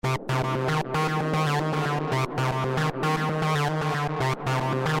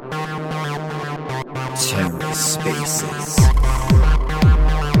TerraSpaces.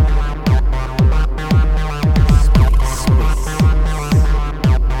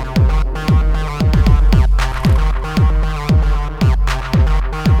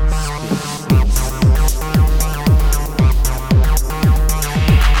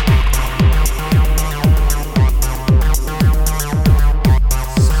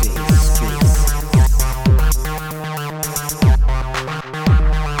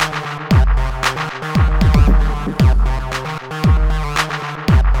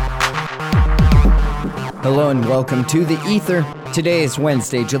 Hello and welcome to The Ether. Today is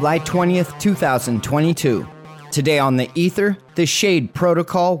Wednesday, July 20th, 2022. Today on The Ether, the Shade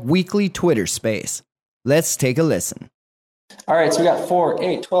Protocol weekly Twitter space. Let's take a listen. All right, so we got 4,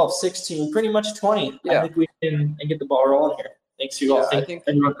 8, 12, 16, pretty much 20. Yeah. I think we can get the ball rolling here. Thanks you all. I think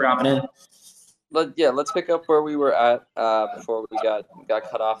everyone for hopping in. Let's pick up where we were at before we got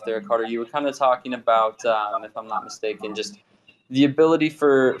cut off there. Carter, you were kind of talking about, if I'm not mistaken, just the ability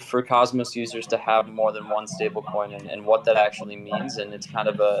for Cosmos users to have more than one stablecoin and what that actually means, and it's kind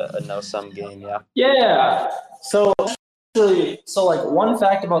of a no-sum game, yeah? Yeah. So one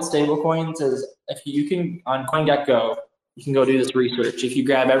fact about stablecoins is if you can, on CoinGecko, you can go do this research. If you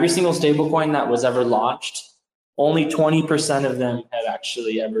grab every single stablecoin that was ever launched, only 20% of them have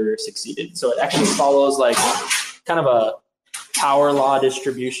actually ever succeeded. So it actually follows like kind of a power law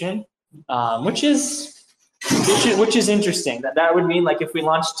distribution, which is interesting. That would mean like if we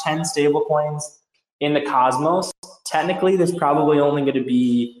launch 10 stablecoins in the Cosmos, technically there's probably only going to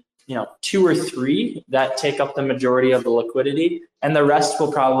be 2 or 3 that take up the majority of the liquidity, and the rest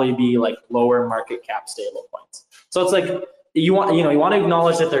will probably be like lower market cap stablecoins. So it's like you want to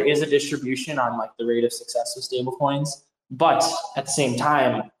acknowledge that there is a distribution on like the rate of success of stablecoins, but at the same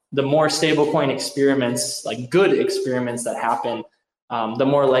time, the more stablecoin experiments, like good experiments that happen, the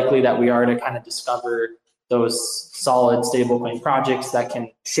more likely that we are to kind of discover those solid stablecoin projects that can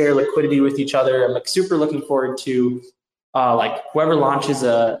share liquidity with each other. I'm like super looking forward to like whoever launches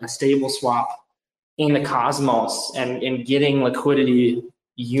a stable swap in the Cosmos and getting liquidity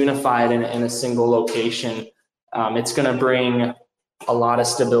unified in a single location. It's going to bring a lot of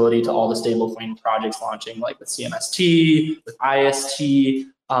stability to all the stablecoin projects launching, like with CMST, with IST,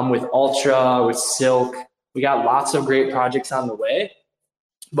 with Ultra, with Silk. We got lots of great projects on the way.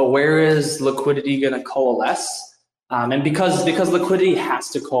 But where is liquidity going to coalesce? And because liquidity has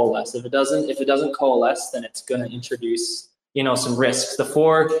to coalesce, if it doesn't coalesce, then it's going to introduce some risks. The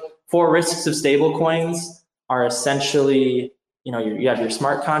four risks of stablecoins are essentially you have your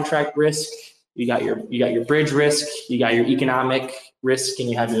smart contract risk, you got your bridge risk, you got your economic risk, and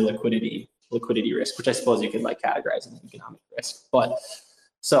you have your liquidity risk, which I suppose you could like categorize as economic risk. But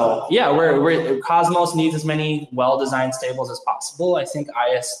so yeah, Cosmos needs as many well-designed stables as possible. I think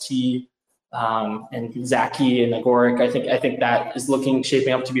IST and Zaki and Agoric, I think that is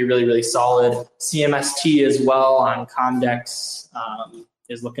shaping up to be really, really solid. CMST as well on Comdex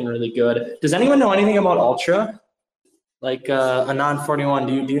is looking really good. Does anyone know anything about Ultra? Like Anon 41,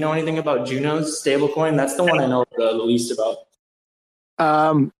 do you know anything about Juno's stablecoin? That's the one I know the least about.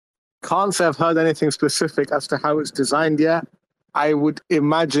 Can't say I've heard anything specific as to how it's designed yet. I would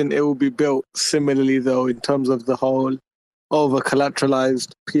imagine it will be built similarly, though, in terms of the whole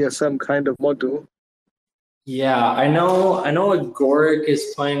over-collateralized PSM kind of model. Yeah, I know Agoric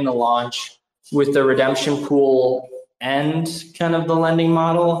is planning to launch with the redemption pool and kind of the lending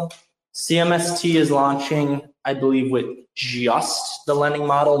model. CMST is launching, I believe, with just the lending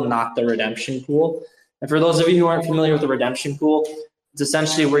model, not the redemption pool. And for those of you who aren't familiar with the redemption pool, it's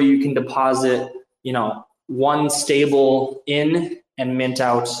essentially where you can deposit, one stable in and mint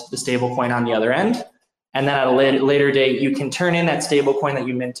out the stable coin on the other end. And then at a later date, you can turn in that stable coin that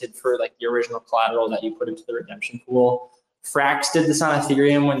you minted for like the original collateral that you put into the redemption pool. Frax did this on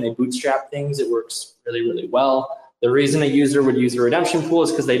Ethereum when they bootstrap things. It works really, really well. The reason a user would use a redemption pool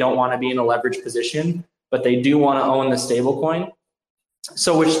is because they don't want to be in a leveraged position, but they do want to own the stable coin.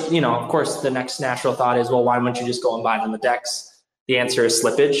 So which, of course, the next natural thought is, well, why wouldn't you just go and buy it on the DEX? The answer is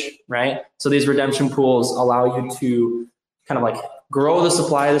slippage, right? So these redemption pools allow you to kind of like grow the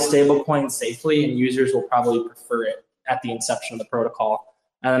supply of the stable coin safely, and users will probably prefer it at the inception of the protocol.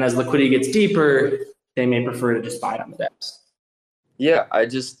 And then as liquidity gets deeper, they may prefer to just buy it on the DEX. Yeah,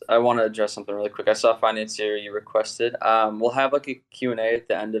 I want to address something really quick. I saw Financier you requested. We'll have like a Q&A at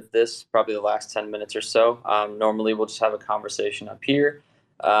the end of this, probably the last 10 minutes or so. Normally we'll just have a conversation up here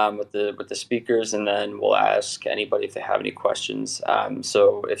with the speakers, and then we'll ask anybody if they have any questions.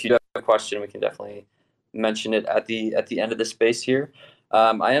 So if you have a question, we can definitely mention it at the end of the space here.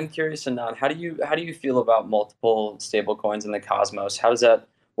 I am curious, Anand, how do you feel about multiple stable coins in the Cosmos? How does that?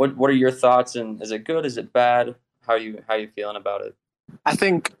 What are your thoughts? And is it good? Is it bad? How are you feeling about it? I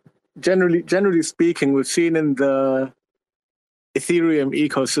think generally speaking, we've seen in the Ethereum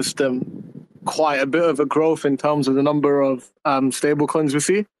ecosystem quite a bit of a growth in terms of the number of stable coins we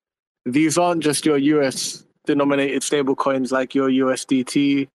see. These aren't just your US denominated stable coins like your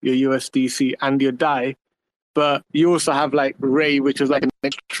USDT, your USDC, and your DAI, but you also have like Ray, which is like an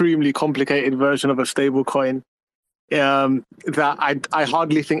extremely complicated version of a stable coin that I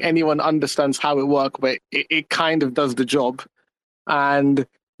hardly think anyone understands how it works, but it kind of does the job. And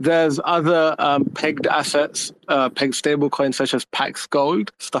there's other pegged assets, pegged stable coins such as Pax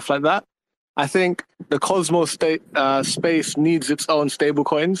Gold, stuff like that. I think the Cosmos space needs its own stable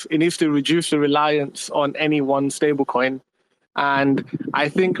coins. It needs to reduce the reliance on any one stable coin. And I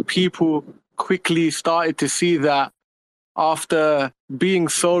think people quickly started to see that after being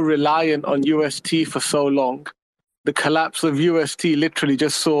so reliant on UST for so long, the collapse of UST literally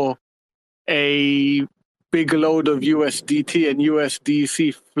just saw a big load of USDT and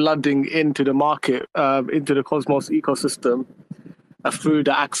USDC flooding into the market, into the Cosmos ecosystem through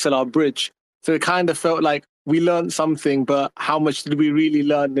the Axelar bridge. So it kind of felt like we learned something, but how much did we really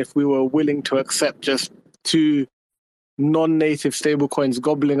learn if we were willing to accept just two non-native stablecoins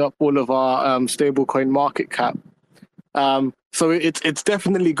gobbling up all of our stablecoin market cap? So it's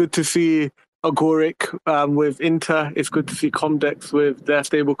definitely good to see Agoric with Inter. It's good to see Comdex with their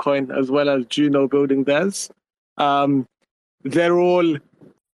stablecoin as well as Juno building theirs. They're all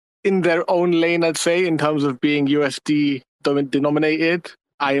in their own lane, I'd say, in terms of being USD denominated,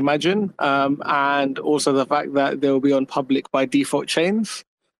 I imagine, and also the fact that they'll be on public by default chains.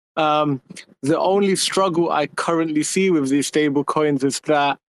 The only struggle I currently see with these stable coins is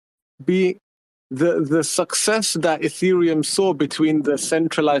that the success that Ethereum saw between the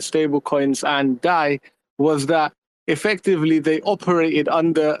centralized stable coins and DAI was that effectively they operated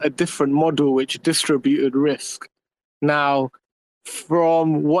under a different model which distributed risk. Now,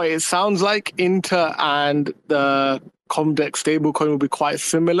 from what it sounds like, Inter and the Comdex stablecoin will be quite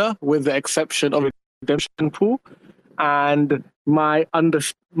similar with the exception of a redemption pool. And my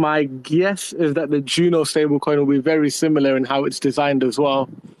guess is that the Juno stablecoin will be very similar in how it's designed as well.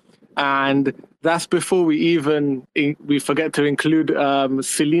 And that's before we forget to include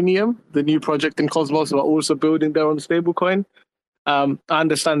Selenium, the new project in Cosmos, who are also building their own stablecoin. I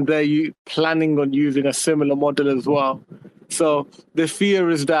understand they're planning on using a similar model as well. So the fear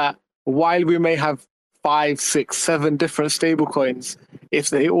is that while we may have 5, 6, 7 different stablecoins, if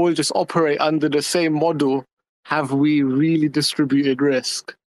they all just operate under the same model, have we really distributed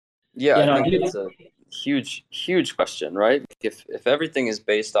risk? Yeah, I think it's a huge question, right? If everything is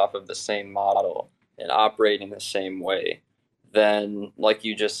based off of the same model and operating the same way, then like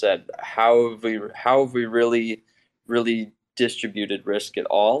you just said, how have we really distributed risk at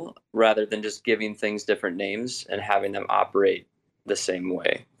all, rather than just giving things different names and having them operate the same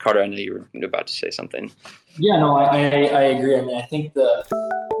way? Carter, I know you were about to say something. Yeah, no, I agree. I mean, I think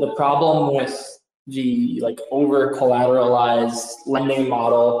the problem with the over collateralized lending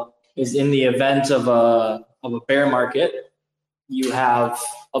model is in the event of a bear market, you have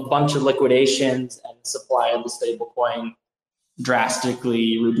a bunch of liquidations and supply of the stablecoin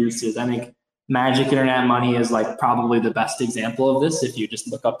drastically reduces. I think Magic Internet Money is probably the best example of this. If you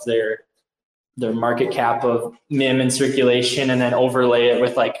just look up their market cap of MIM in circulation and then overlay it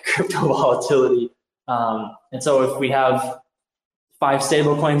with crypto volatility. And so if we have 5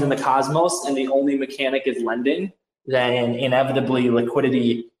 stablecoins in the Cosmos and the only mechanic is lending, then inevitably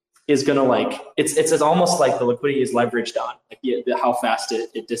liquidity is going to it's almost like the liquidity is leveraged on how fast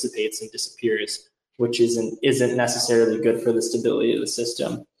it dissipates and disappears, which isn't necessarily good for the stability of the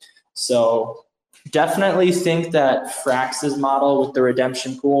system. So definitely think that Frax's model with the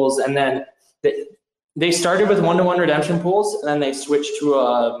redemption pools, and then they started with one-to-one redemption pools, and then they switched to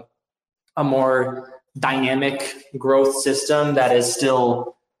a more dynamic growth system that is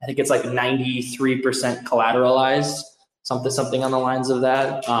still, I think it's 93% collateralized, something on the lines of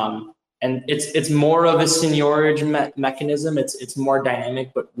that. And it's more of a seigniorage mechanism. It's more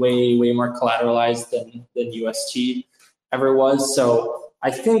dynamic, but way more collateralized than UST ever was. So I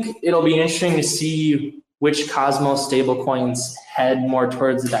think it'll be interesting to see which Cosmos stablecoins head more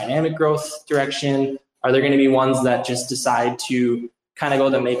towards the dynamic growth direction. Are there going to be ones that just decide to kind of go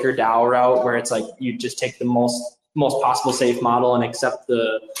the MakerDAO route, where it's you just take the most possible safe model and accept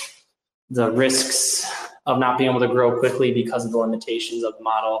the risks of not being able to grow quickly because of the limitations of the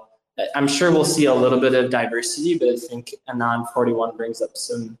model? I'm sure we'll see a little bit of diversity, but I think Anon41 brings up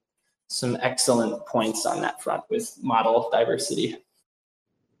some excellent points on that front with model diversity.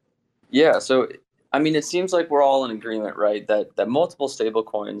 Yeah, so I mean, it seems like we're all in agreement, right? That multiple stable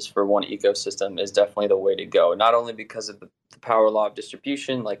coins for one ecosystem is definitely the way to go. Not only because of the power law of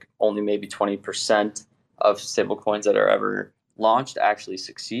distribution, like only maybe 20% of stable coins that are ever launched actually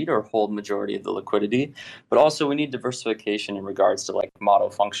succeed or hold majority of the liquidity, but also we need diversification in regards to like model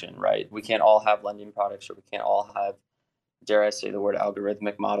function, right? We can't all have lending products, or we can't all have, dare I say the word,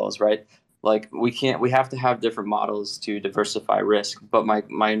 algorithmic models, right? Like we have to have different models to diversify risk. But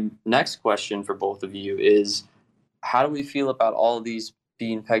my next question for both of you is, how do we feel about all of these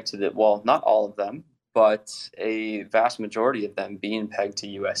being pegged to the, well, not all of them, but a vast majority of them being pegged to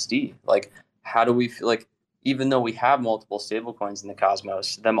USD? Like, how do we feel, like, even though we have multiple stablecoins in the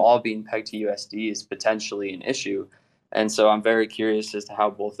cosmos, them all being pegged to USD is potentially an issue. And so I'm very curious as to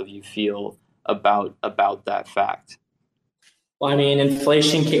how both of you feel about that fact. Well, I mean,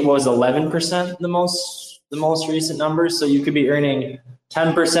 inflation was 11% the most recent numbers. So you could be earning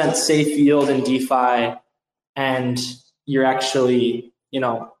 10% safe yield in DeFi, and you're actually,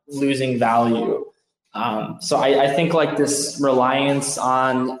 losing value. So I think like this reliance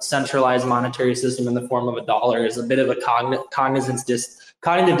on centralized monetary system in the form of a dollar is a bit of a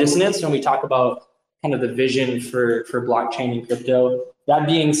cognitive dissonance when we talk about kind of the vision for blockchain and crypto. That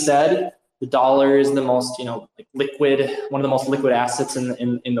being said, the dollar is the most, liquid, one of the most liquid assets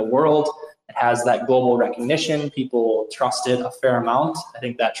in the world. It has that global recognition. People trust it a fair amount. I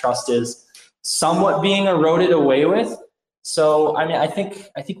think that trust is somewhat being eroded away with. So, I mean, I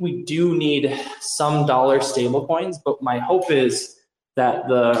think we do need some dollar stablecoins, but my hope is that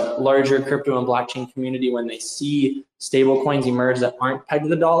the larger crypto and blockchain community, when they see stablecoins emerge that aren't pegged to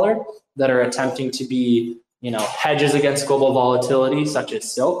the dollar, that are attempting to be, hedges against global volatility, such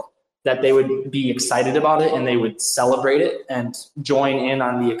as Silk, that they would be excited about it and they would celebrate it and join in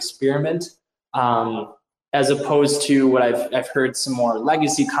on the experiment, as opposed to what I've heard some more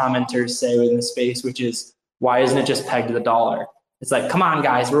legacy commenters say in the space, which is, why isn't it just pegged to the dollar? It's like, come on,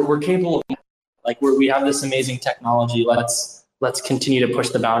 guys, we're capable of, like, we have this amazing technology. Let's continue to push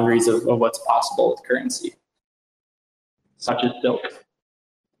the boundaries of what's possible with currency, such as Silk.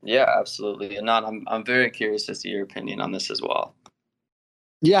 Yeah, absolutely. Anand, I'm very curious as to your opinion on this as well.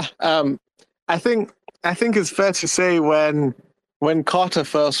 Yeah, I think it's fair to say when Carter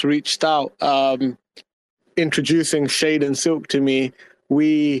first reached out, introducing Shade and Silk to me,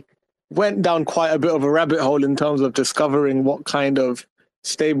 we went down quite a bit of a rabbit hole in terms of discovering what kind of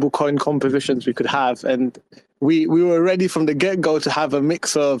stablecoin compositions we could have, and we were ready from the get-go to have a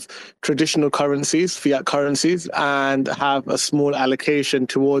mix of traditional currencies, fiat currencies, and have a small allocation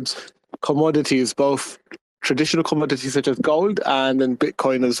towards commodities, both traditional commodities such as gold and then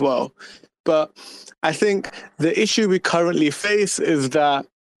Bitcoin as well. But I think the issue we currently face is that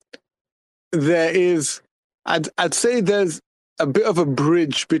there is, I'd say there's a bit of a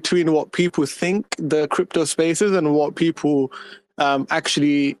bridge between what people think the crypto space is and what people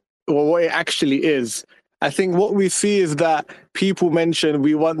actually, or what it actually is. I think what we see is that people mention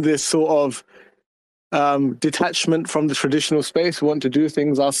we want this sort of detachment from the traditional space. We want to do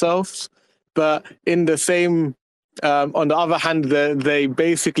things ourselves. But in the same, on the other hand, they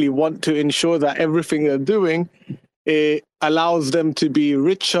basically want to ensure that everything they're doing, it allows them to be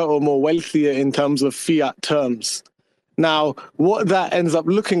richer or more wealthier in terms of fiat terms. Now, what that ends up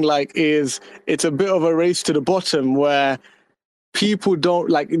looking like is it's a bit of a race to the bottom where people don't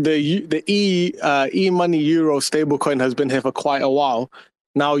like the e-money euro stablecoin has been here for quite a while.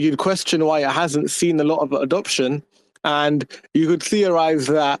 Now, you'd question why it hasn't seen a lot of adoption. And you could theorize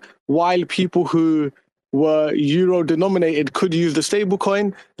that while people who were euro denominated could use the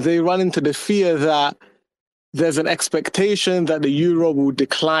stablecoin, they run into the fear that there's an expectation that the euro will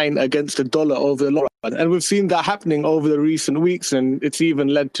decline against the dollar over the long run. And we've seen that happening over the recent weeks, and it's even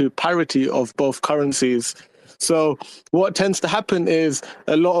led to parity of both currencies. So what tends to happen is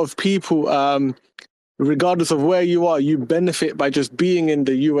a lot of people, regardless of where you are, you benefit by just being in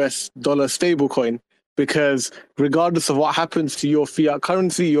the US dollar stablecoin, because regardless of what happens to your fiat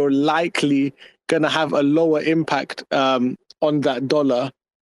currency, you're likely going to have a lower impact on that dollar.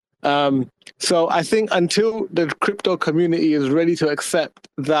 So I think until the crypto community is ready to accept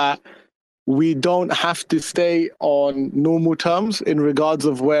that we don't have to stay on normal terms in regards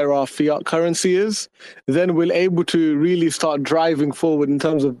of where our fiat currency is, then we're able to really start driving forward in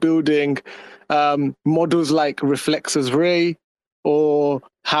terms of building models like Reflexes Ray, or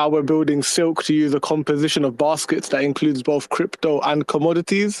how we're building Silk to use a composition of baskets that includes both crypto and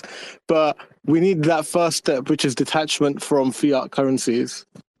commodities. But we need that first step, which is detachment from fiat currencies.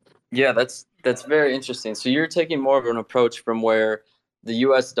 Yeah, that's very interesting. So you're taking more of an approach from where the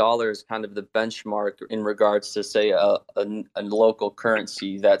U.S. dollar is kind of the benchmark in regards to, say, a local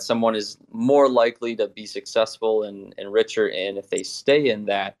currency that someone is more likely to be successful and richer in if they stay in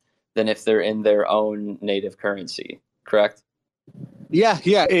that than if they're in their own native currency. Correct? Yeah.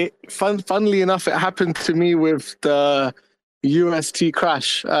 Funnily enough, it happened to me with the UST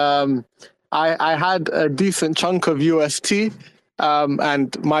crash. I had a decent chunk of UST,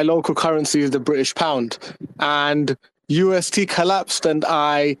 and my local currency is the British pound. And UST collapsed, and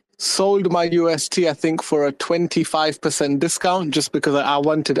I sold my UST, I think, for a 25% discount just because I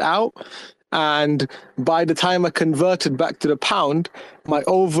wanted out. And by the time I converted back to the pound, my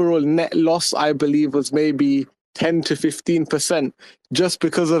overall net loss, I believe, was maybe 10 to 15% just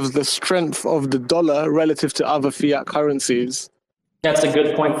because of the strength of the dollar relative to other fiat currencies. That's a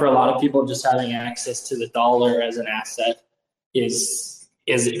good point for a lot of people. Just having access to the dollar as an asset is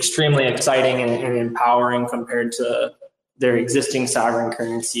extremely exciting and empowering compared to their existing sovereign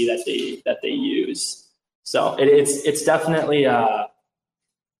currency that they use. So it's definitely a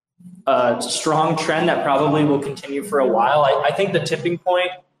strong trend that probably will continue for a while. I think the tipping point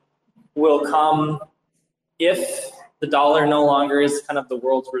will come if the dollar no longer is kind of the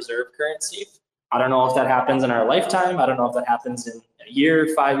world's reserve currency. I don't know if that happens in our lifetime. I don't know if that happens in a year,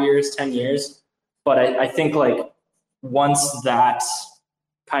 5 years, 10 years. But I think like once that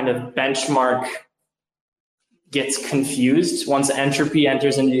kind of benchmark gets confused, once entropy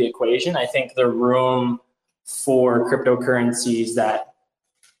enters into the equation, I think the room for cryptocurrencies that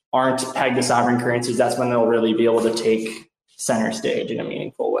aren't pegged to sovereign currencies, that's when they'll really be able to take center stage in a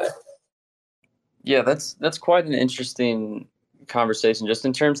meaningful way. Yeah, that's quite an interesting conversation, just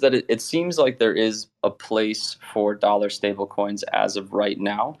in terms that it seems like there is a place for dollar stablecoins as of right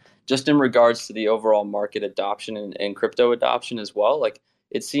now, just in regards to the overall market adoption and crypto adoption as well. Like,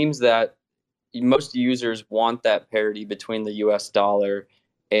 it seems that most users want that parity between the US dollar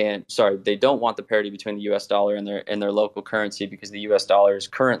and they don't want the parity between the US dollar and their local currency because the US dollar is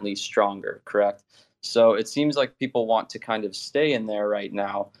currently stronger, correct? So it seems like people want to kind of stay in there right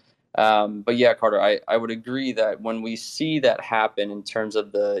now. But yeah, Carter, I would agree that when we see that happen in terms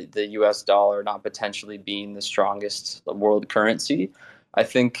of the US dollar not potentially being the strongest world currency, I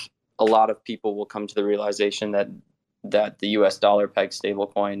think a lot of people will come to the realization that the US dollar pegged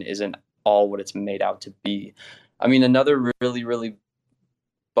stablecoin isn't all what it's made out to be. I mean, another really, really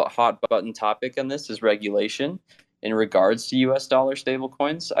hot button topic on this is regulation in regards to US dollar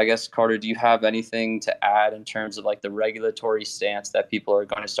stablecoins. I guess, Carter, do you have anything to add in terms of like the regulatory stance that people are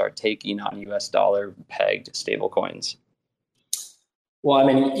going to start taking on US dollar pegged stablecoins? Well,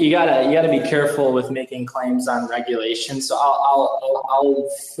 I mean, you gotta be careful with making claims on regulation. So I'll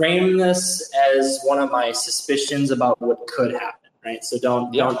frame this as one of my suspicions about what could happen, right? So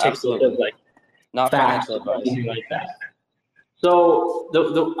don't take it like not financial advice, anything like that. So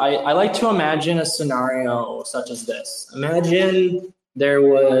I like to imagine a scenario such as this. Imagine there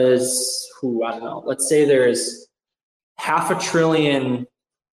was, let's say there's $500 billion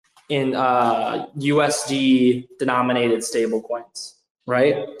in USD denominated stablecoins,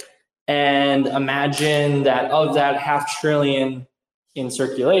 right? And imagine that of that $500 billion in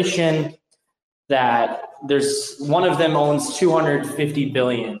circulation, that there's one of them owns 250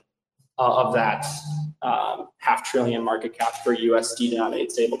 billion of that $500 billion market cap for USD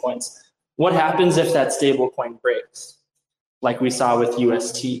denominated stablecoins. What happens if that stablecoin breaks, like we saw with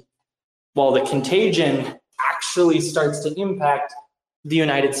UST? Well, the contagion actually starts to impact the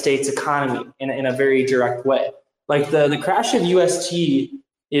United States economy in a very direct way. Like the crash of UST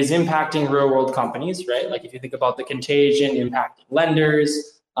is impacting real world companies, right? Like if you think about the contagion impacting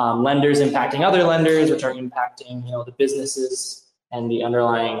lenders, lenders impacting other lenders, which are impacting the businesses and the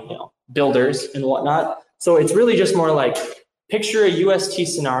underlying builders and whatnot. So it's really just more like picture a UST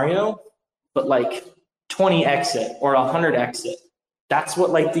scenario, but like 20x it or 100x it. That's what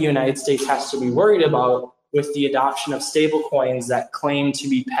like the United States has to be worried about with the adoption of stable coins that claim to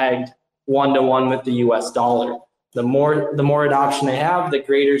be pegged 1-to-1 with the US dollar. The more adoption they have, the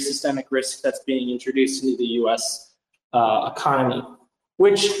greater systemic risk that's being introduced into the US economy,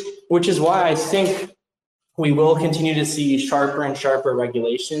 which is why I think we will continue to see sharper and sharper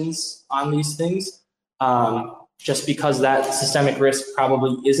regulations on these things, just because that systemic risk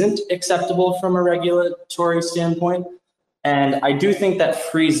probably isn't acceptable from a regulatory standpoint. And I do think that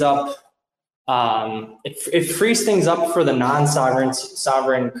frees up, it frees things up for the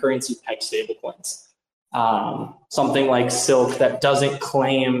sovereign currency pegged stablecoins. Something like Silk that doesn't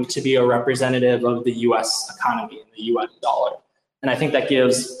claim to be a representative of the US economy and the US dollar. And I think that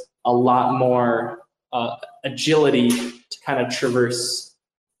gives a lot more agility to kind of traverse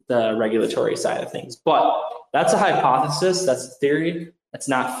the regulatory side of things. But that's a hypothesis. That's a theory. That's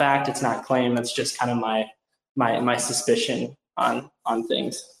not fact. It's not claim. That's just kind of my suspicion on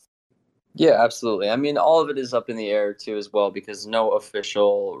things. Yeah, absolutely. I mean, all of it is up in the air too, as well, because no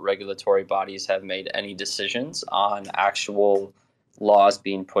official regulatory bodies have made any decisions on actual laws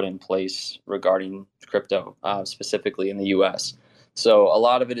being put in place regarding crypto, specifically in the U.S. So a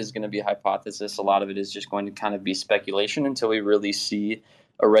lot of it is going to be hypothesis. A lot of it is just going to kind of be speculation until we really see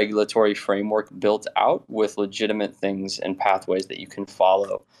a regulatory framework built out with legitimate things and pathways that you can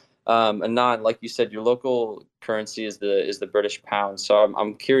follow. And not, like you said, your local currency is the British pound. So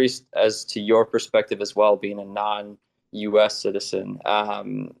I'm curious as to your perspective as well, being a non-U.S. citizen.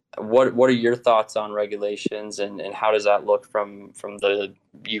 What are your thoughts on regulations, and how does that look from the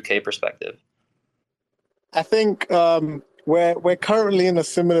UK perspective? I think we're currently in a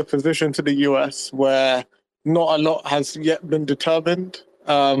similar position to the US, where not a lot has yet been determined.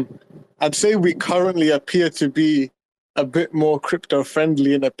 I'd say we currently appear to be a bit more crypto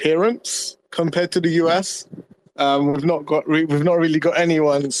friendly in appearance compared to the US. We've not really got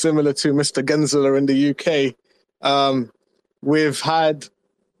anyone similar to Mr. Gensler in the UK. We've had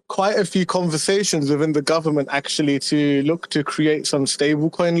quite a few conversations within the government actually to look to create some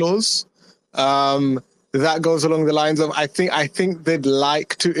stablecoin laws. That goes along the lines of I think they'd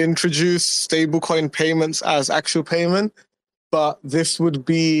like to introduce stablecoin payments as actual payment, but this would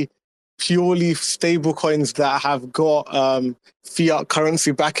be purely stablecoins that have got fiat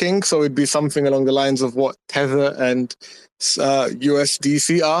currency backing. So it'd be something along the lines of what Tether and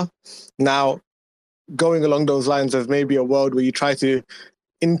USDC are. Now, going along those lines of maybe a world where you try to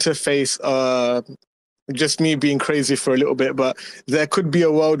interface, just me being crazy for a little bit, but there could be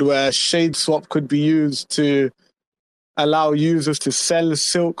a world where ShadeSwap could be used to allow users to sell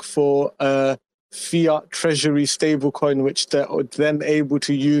Silk for a fiat treasury stablecoin, which they're then able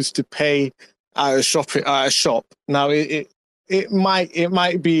to use to pay at a shop. Now, it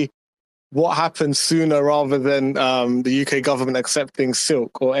might be what happens sooner rather than the UK government accepting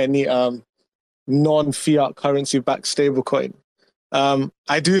Silk or any non-fiat currency-backed stablecoin.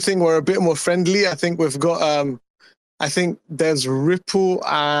 I do think we're a bit more friendly. I think we've got, I think there's Ripple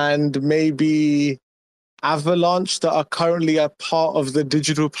and maybe Avalanche that are currently a part of the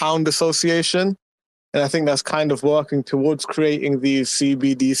Digital Pound Association. And I think that's kind of working towards creating these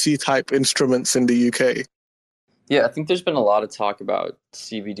CBDC type instruments in the UK. Yeah, I think there's been a lot of talk about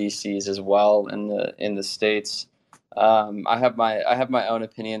CBDCs as well in the States. I have my own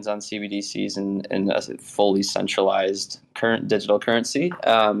opinions on CBDCs and a fully centralized current digital currency,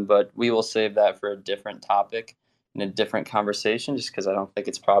 but we will save that for a different topic in a different conversation, just because I don't think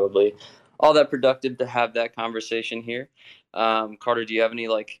it's probably all that productive to have that conversation here. Carter, do you have any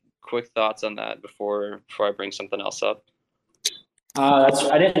quick thoughts on that before I bring something else up?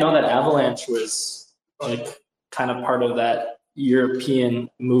 I didn't know that Avalanche was kind of part of that European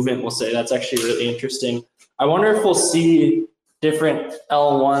movement. We'll say that's actually really interesting. I wonder if we'll see different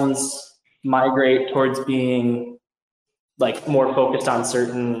L1s migrate towards being more focused on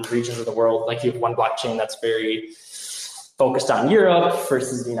certain regions of the world. Like you have one blockchain that's very focused on Europe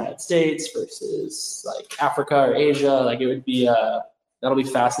versus the United States versus Africa or Asia. It would be that'll be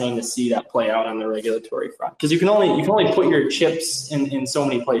fascinating to see that play out on the regulatory front, because you can only put your chips in so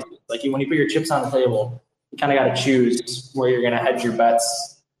many places. When you put your chips on the table, you kind of got to choose where you're going to hedge your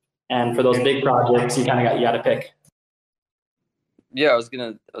bets. And for those big projects, you got to pick. Yeah, I was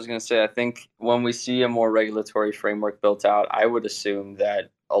gonna say, I think when we see a more regulatory framework built out, I would assume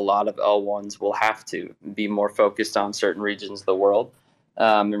that a lot of L1s will have to be more focused on certain regions of the world,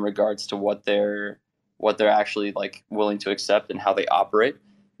 in regards to what they're actually willing to accept and how they operate.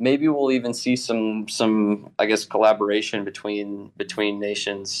 Maybe we'll even see some I guess collaboration between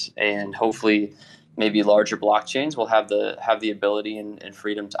nations, and hopefully maybe larger blockchains will have the ability and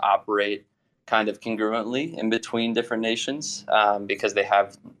freedom to operate kind of congruently in between different nations, because they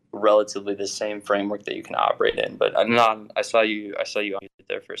have relatively the same framework that you can operate in. But Adnan, I saw you on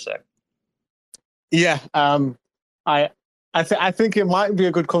there for a sec. Yeah, I think it might be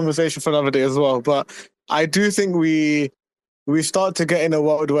a good conversation for another day as well. But I do think we start to get in a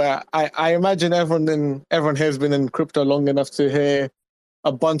world where I imagine everyone here has been in crypto long enough to hear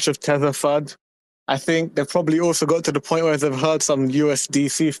a bunch of Tether FUD. I think they've probably also got to the point where they've heard some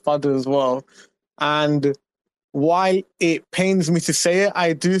USDC FUD as well. And while it pains me to say it,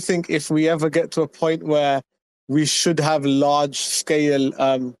 I do think if we ever get to a point where we should have large-scale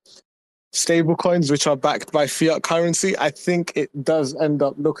stablecoins which are backed by fiat currency, I think it does end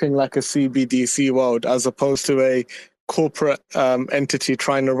up looking like a CBDC world as opposed to a corporate entity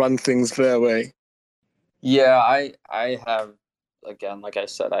trying to run things their way. Yeah, I have again, like I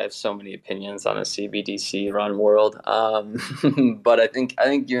said, I have so many opinions on a CBDC run world. But I think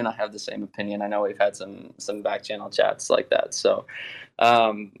you and I have the same opinion. I know we've had some back channel chats like that. So,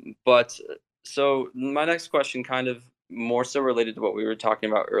 so my next question kind of more so related to what we were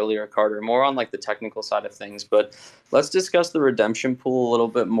talking about earlier, Carter, more on like the technical side of things, but let's discuss the redemption pool a little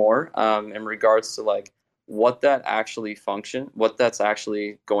bit more, in regards to like what that's actually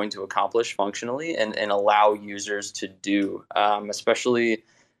going to accomplish functionally and allow users to do, especially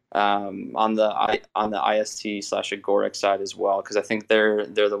on the IST/Agoric side as well, because I think they're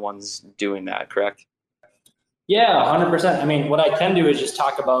the ones doing that, correct? Yeah, 100%. I mean, what I can do is just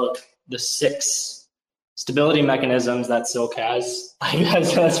talk about the 6 stability mechanisms that Silk has. I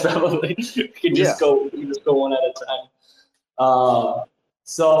guess that's probably we can just go one at a time.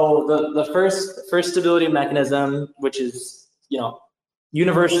 So the first stability mechanism, which is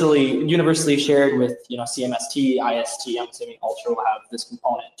universally shared with CMST, IST, I'm assuming Ultra will have this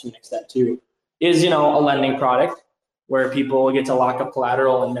component to an extent too, is a lending product where people get to lock up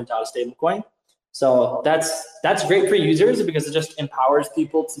collateral and mint out a stable coin. So that's great for users because it just empowers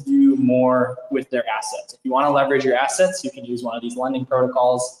people to do more with their assets. If you want to leverage your assets, you can use one of these lending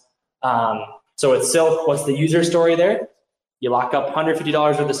protocols. So with Silk, what's the user story there? You lock up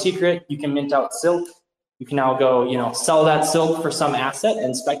 $150 worth of secret, you can mint out Silk. You can now go, sell that Silk for some asset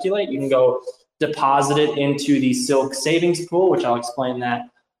and speculate. You can go deposit it into the Silk savings pool, which I'll explain that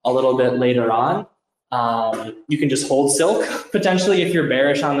a little bit later on. You can just hold Silk potentially if you're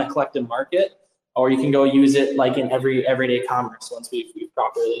bearish on the collective market, or you can go use it like in everyday commerce once we've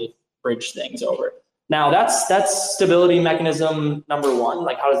properly bridged things over. Now that's stability mechanism number 1.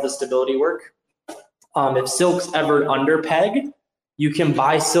 Like, how does the stability work? If Silk's ever under peg, you can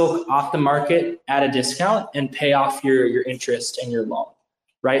buy Silk off the market at a discount and pay off your interest and your loan,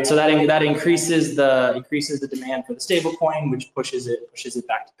 right? So that increases the demand for the stable coin, which pushes it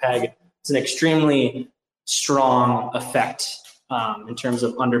back to peg. It's an extremely strong effect in terms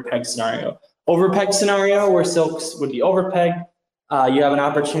of under peg scenario. Over peg scenario, where Silks would be over peg, you have an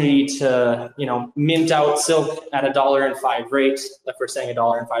opportunity to mint out Silk at $1.05 rate. If we're saying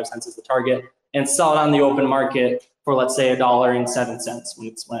 $1.05 is the target, and sell it on the open market for, let's say, $1.07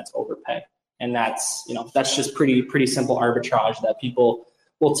 when it's over peg. And that's just pretty simple arbitrage that people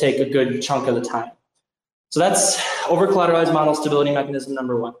will take a good chunk of the time. So that's over collateralized model stability mechanism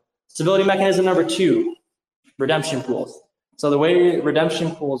number 1. Stability mechanism number 2, redemption pools. So the way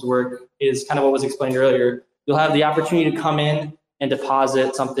redemption pools work is kind of what was explained earlier. You'll have the opportunity to come in and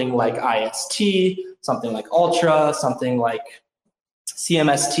deposit something like IST, something like Ultra, something like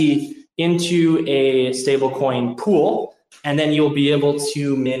CMST into a stablecoin pool, and then you'll be able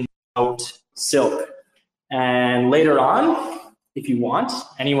to mint out Silk. And later on, if you want,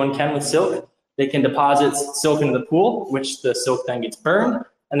 anyone can with Silk, they can deposit Silk into the pool, which the Silk then gets burned,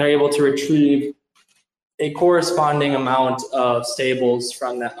 and they're able to retrieve a corresponding amount of stables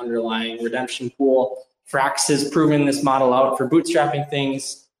from that underlying redemption pool. Frax has proven this model out for bootstrapping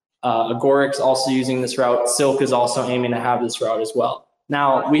things. Agoric's also using this route. Silk is also aiming to have this route as well.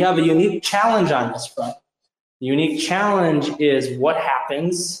 Now, we have a unique challenge on this front. The unique challenge is what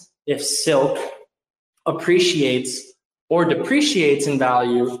happens if Silk appreciates or depreciates in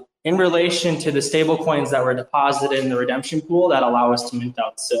value in relation to the stable coins that were deposited in the redemption pool that allow us to mint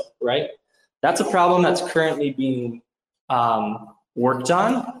out Silk, right? That's a problem that's currently being worked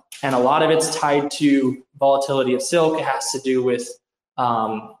on, and a lot of it's tied to volatility of Silk. It has to do with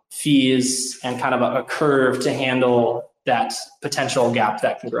fees and kind of a curve to handle that potential gap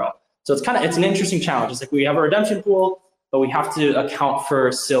that can grow. So it's an interesting challenge. It's like we have a redemption pool, but we have to account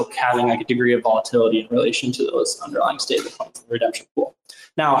for Silk having like a degree of volatility in relation to those underlying stablecoins in the redemption pool.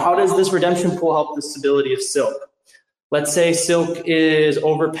 Now, how does this redemption pool help the stability of Silk? Let's say Silk is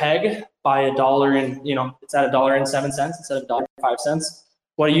over peg by $1 and it's at $1.07 instead of $1.05.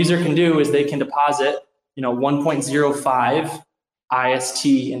 What a user can do is they can deposit 1.05 IST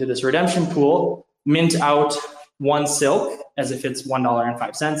into this redemption pool, mint out 1 Silk as if it's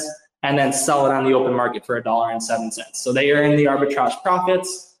 $1.05, and then sell it on the open market for $1.07. So they earn the arbitrage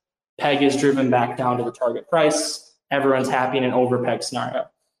profits. Peg is driven back down to the target price. Everyone's happy in an over peg scenario.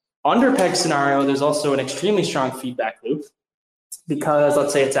 Under peg scenario, there's also an extremely strong feedback loop because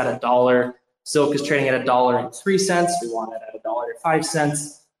let's say it's at $1. Silk is trading at $1.03. We want it at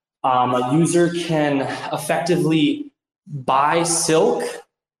 $1.05. A user can effectively buy Silk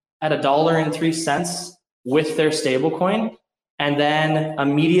at $1.03 with their stablecoin, and then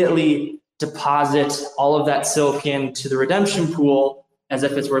immediately deposit all of that Silk into the redemption pool as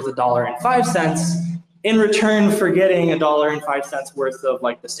if it's worth $1.05 in return for getting $1.05 worth of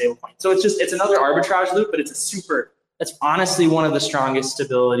like the stablecoin. So it's another arbitrage loop, but it's a that's honestly one of the strongest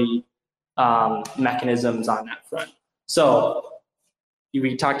stability mechanisms on that front. So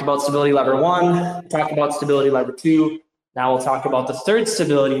we talked about stability lever 1, talked about stability lever 2. Now we'll talk about the third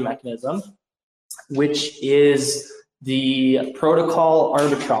stability mechanism, which is the protocol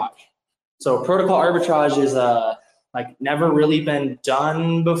arbitrage. So protocol arbitrage is like never really been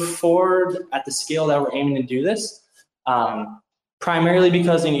done before at the scale that we're aiming to do this. Primarily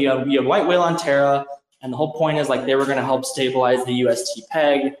because you have White Whale on Terra, and the whole point is like they were going to help stabilize the UST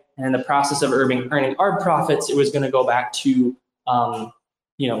peg, and in the process of earning ARB profits, it was going to go back to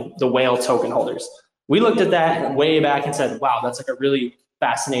the whale token holders. We looked at that way back and said, wow, that's like a really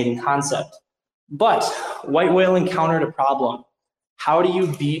fascinating concept. But White Whale encountered a problem. How do you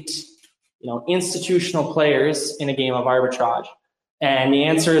beat institutional players in a game of arbitrage? And the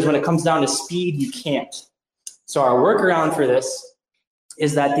answer is when it comes down to speed, you can't. So our workaround for this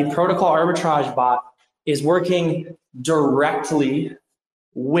is that the protocol arbitrage bot is working directly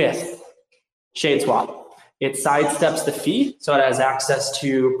with ShadeSwap. It sidesteps the fee, so it has access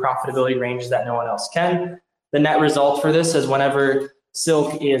to profitability ranges that no one else can. The net result for this is whenever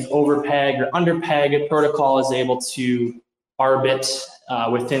Silk is over peg or under peg, protocol is able to arbit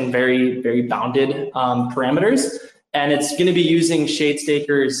within very, very bounded parameters. And it's going to be using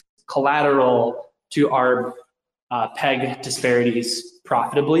ShadeStaker's collateral to arb peg disparities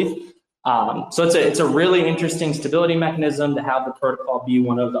profitably. So it's a really interesting stability mechanism to have the protocol be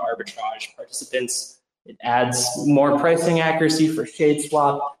one of the arbitrage participants. It adds more pricing accuracy for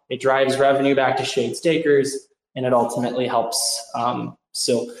ShadeSwap. It drives revenue back to ShadeStakers, and it ultimately helps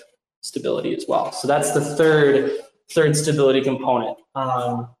Silk stability as well. So that's the third stability component.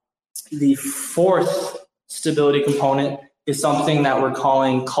 The fourth stability component is something that we're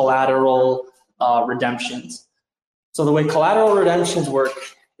calling collateral redemptions. So the way collateral redemptions work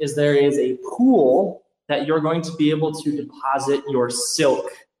is there is a pool that you're going to be able to deposit your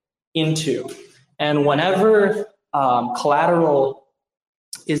Silk into. And whenever collateral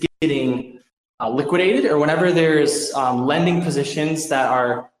is getting liquidated, or whenever there's lending positions that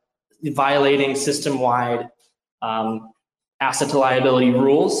are violating system-wide asset to liability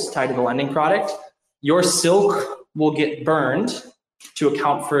rules tied to the lending product, your Silk will get burned to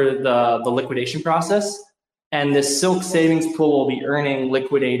account for the liquidation process. And this Silk savings pool will be earning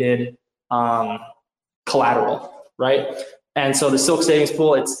liquidated collateral, right? And so the Silk savings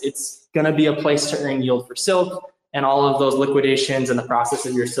pool, it's going to be a place to earn yield for Silk, and all of those liquidations and the process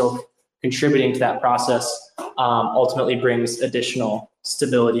of your Silk contributing to that process ultimately brings additional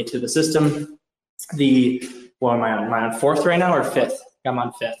stability to the system. What am I on? Am I on fourth right now or fifth? I'm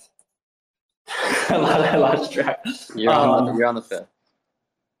on fifth. I lost track. You're on the fifth.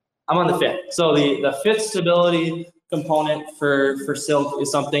 I'm on the fifth. So the fifth stability component for Silk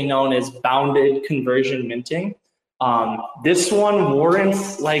is something known as bounded conversion minting. This one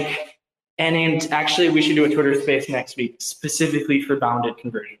warrants and actually we should do a Twitter space next week specifically for bounded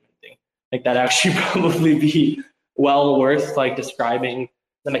conversion minting. Like that actually probably be well worth describing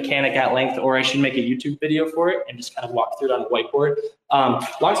the mechanic at length, or I should make a YouTube video for it and just kind of walk through it on a whiteboard.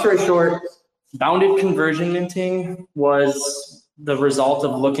 Long story short, bounded conversion minting was the result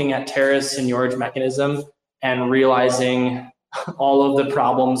of looking at Terra's seigniorage mechanism and realizing all of the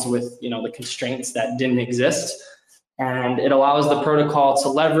problems with the constraints that didn't exist. And it allows the protocol to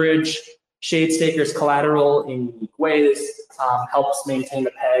leverage ShadeStaker's collateral in unique ways, helps maintain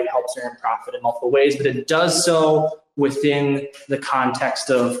the peg, helps earn profit in multiple ways, but it does so within the context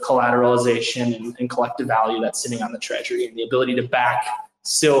of collateralization and collective value that's sitting on the treasury and the ability to back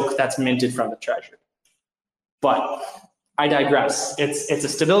Silk that's minted from the treasury. But I digress. It's a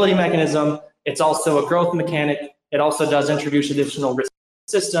stability mechanism. It's also a growth mechanic. It also does introduce additional risk to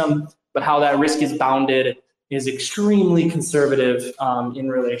the system, but how that risk is bounded is extremely conservative in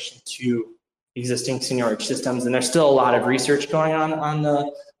relation to existing seigniorage systems. And there's still a lot of research going on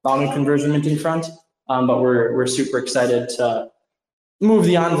the bounded conversion minting front, but we're super excited to move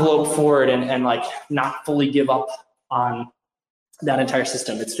the envelope forward and not fully give up on that entire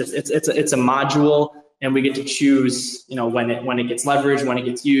system. It's a module, and we get to choose when it gets leveraged, when it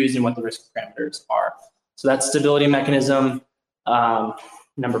gets used, and what the risk parameters are. So that's stability mechanism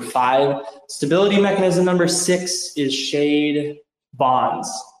number 5. Stability mechanism number 6 is Shade bonds.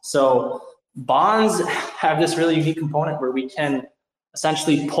 So bonds have this really unique component where we can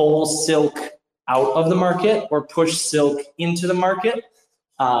essentially pull Silk out of the market or push Silk into the market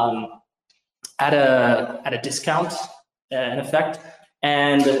at a discount in effect.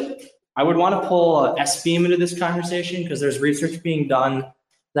 And I would want to pull S-Beam into this conversation because there's research being done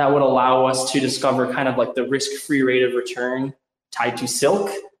that would allow us to discover kind of the risk-free rate of return tied to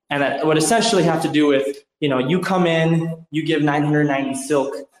Silk And that would essentially have to do with, you come in, you give 990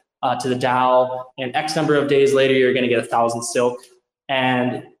 silk to the DAO, and X number of days later, you're going to get 1,000 silk.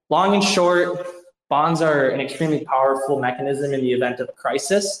 And long and short, bonds are an extremely powerful mechanism in the event of a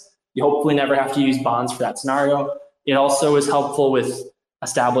crisis. You hopefully never have to use bonds for that scenario. It also is helpful with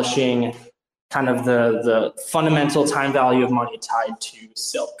establishing kind of the fundamental time value of money tied to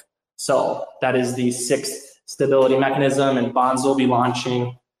silk. So that is the sixth stability mechanism, and bonds will be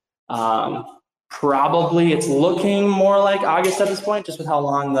launching. Probably it's looking more like August at this point, just with how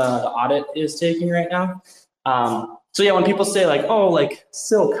long the audit is taking right now. So yeah, when people say like, oh, like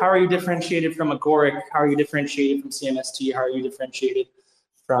silk, how are you differentiated from Agoric? How are you differentiated from CMST? How are you differentiated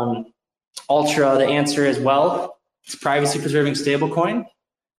from Ultra? The answer is, well, it's privacy preserving stablecoin.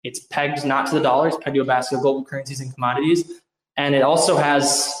 It's pegged not to the dollar, it's pegged to a basket of global currencies and commodities. And it also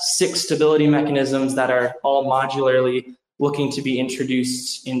has 6 stability mechanisms that are all modularly looking to be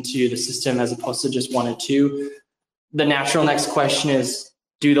introduced into the system as opposed to just 1 and 2. The natural next question is,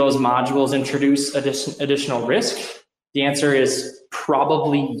 do those modules introduce additional risk? The answer is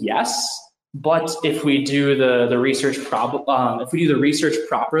probably yes. But if we do the research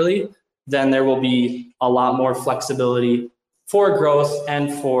properly, then there will be a lot more flexibility for growth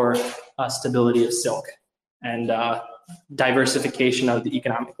and for stability of silk and diversification of the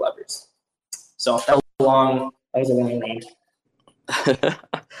economic levers. So that was a long range.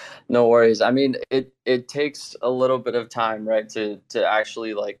 No worries. I mean, it takes a little bit of time, right, to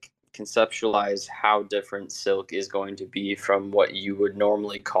actually like conceptualize how different silk is going to be from what you would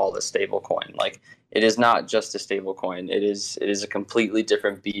normally call a stable coin. Like, it is not just a stable coin. It is a completely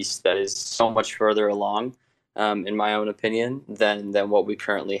different beast that is so much further along, in my own opinion, than what we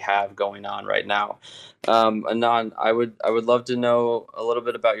currently have going on right now. Anand, I would love to know a little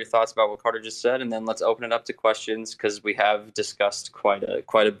bit about your thoughts about what Carter just said, and then let's open it up to questions, because we have discussed quite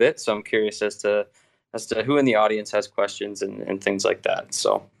a bit. So I'm curious as to who in the audience has questions and things like that.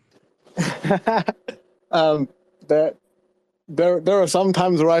 So there are some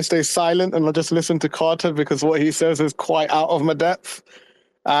times where I stay silent and I just listen to Carter because what he says is quite out of my depth.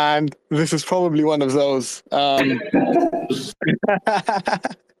 And this is probably one of those. We have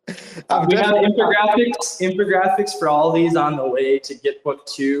infographics for all these on the way to Gitbook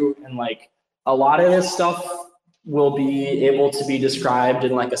 2, and like a lot of this stuff will be able to be described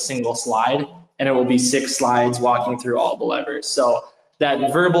in like a single slide, and it will be 6 slides walking through all the levers. So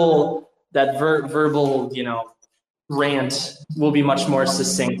that verbal, rant will be much more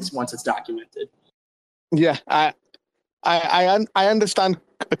succinct once it's documented. Yeah, I understand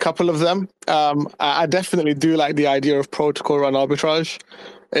a couple of them. I definitely do like the idea of protocol run arbitrage.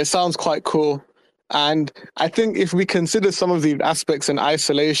 It sounds quite cool. And I think if we consider some of these aspects in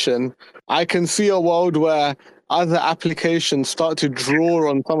isolation, I can see a world where other applications start to draw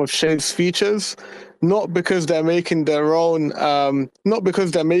on some of Shade's features, not because they're making their own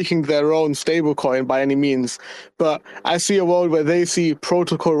stablecoin by any means, but I see a world where they see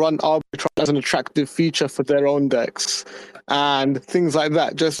protocol run arbitrage as an attractive feature for their own DEX and things like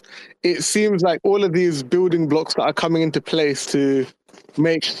that. Just, it seems like all of these building blocks that are coming into place to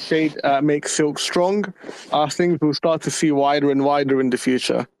make Shade, make Silk strong, are things we'll start to see wider and wider in the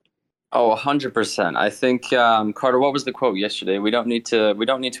future. Oh, 100%. I think, Carter, what was the quote yesterday? We don't need to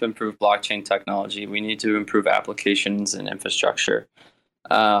improve blockchain technology. We need to improve applications and infrastructure.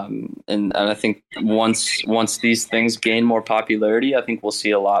 And I think once these things gain more popularity, I think we'll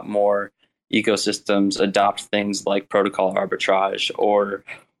see a lot more ecosystems adopt things like protocol arbitrage or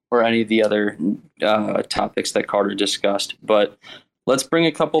any of the other topics that Carter discussed. But let's bring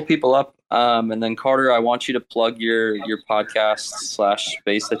a couple people up, and then Carter, I want you to plug your podcast /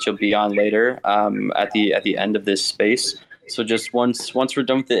 space that you'll be on later at the end of this space. So just once we're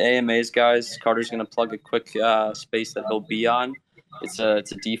done with the AMAs, guys, Carter's going to plug a quick space that he'll be on. It's a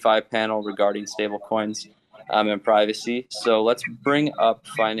DeFi panel regarding stablecoins and privacy. So let's bring up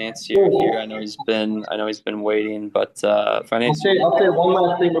Financier here. I know he's been waiting, but Financier. I'll say one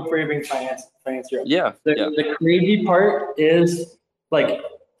last thing before you bring Financier up. Yeah. The crazy part is, like,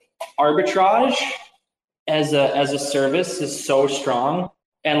 arbitrage as a service is so strong,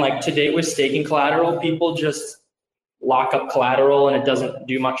 and like to date with staking collateral, people just lock up collateral and it doesn't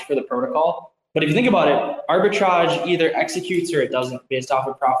do much for the protocol. But if you think about it, arbitrage either executes or it doesn't based off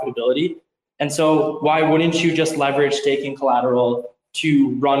of profitability. And so why wouldn't you just leverage staking collateral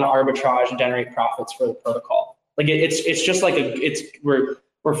to run arbitrage and generate profits for the protocol? Like it's just like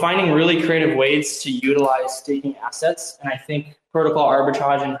we're finding really creative ways to utilize staking assets, and I think protocol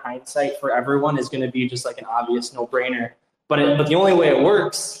arbitrage in hindsight for everyone is going to be just like an obvious no-brainer. But the only way it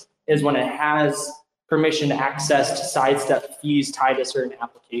works is when it has permission access to sidestep fees tied to certain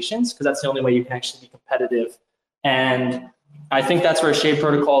applications, because that's the only way you can actually be competitive. And I think that's where Shade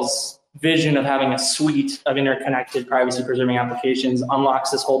Protocol's vision of having a suite of interconnected privacy preserving applications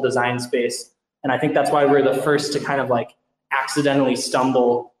unlocks this whole design space. And I think that's why we're the first to kind of like accidentally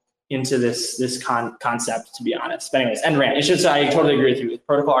stumble into this concept, to be honest. But anyways, and Rand, it's just, I totally agree with you.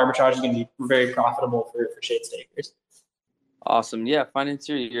 Protocol arbitrage is going to be very profitable for Shade stakers. Awesome. Yeah,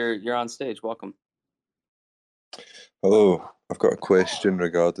 Financier, you're on stage. Welcome. Hello. I've got a question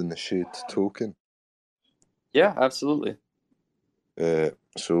regarding the Shade token. Yeah, absolutely.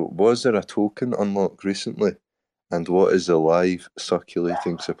 So was there a token unlocked recently? And what is the live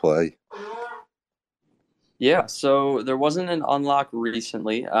circulating supply? Yeah, so there wasn't an unlock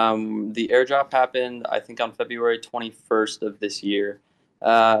recently. The airdrop happened, I think, on February 21st of this year.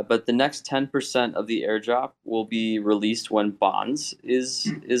 But the next 10% of the airdrop will be released when Bonds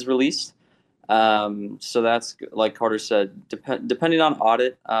is released. So that's, like Carter said, depending on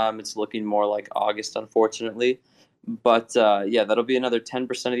audit, it's looking more like August, unfortunately. But yeah, that'll be another 10%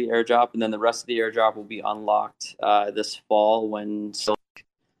 of the airdrop, and then the rest of the airdrop will be unlocked this fall when Silk,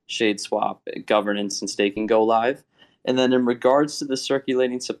 Shade Swap, governance, and staking go live. And then in regards to the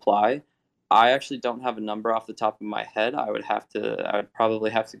circulating supply, I actually don't have a number off the top of my head. I would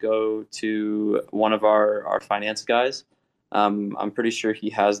probably have to go to one of our finance guys. I'm pretty sure he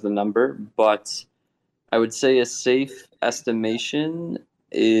has the number, but I would say a safe estimation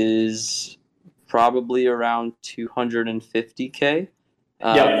is probably around 250K.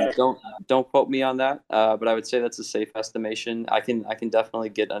 Don't quote me on that, but I would say that's a safe estimation. I can definitely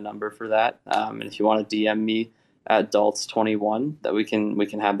get a number for that. And if you want to DM me at Daltz21, that we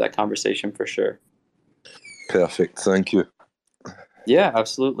can have that conversation for sure. Perfect. Thank you. Yeah,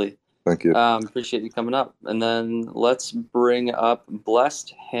 absolutely. Thank you. Appreciate you coming up. And then let's bring up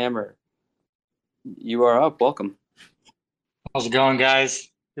Blessed Hammer. You are up. Welcome. How's it going,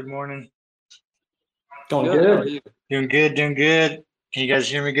 guys? Good morning. Going Good. How are good. you? Doing good. Can you guys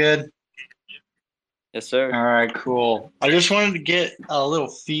hear me good? Yes, sir. All right, cool. I just wanted to get a little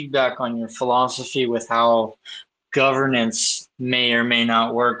feedback on your philosophy with how governance may or may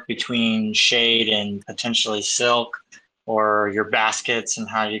not work between Shade and potentially Silk, or your baskets, and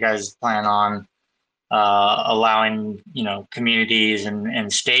how you guys plan on allowing, communities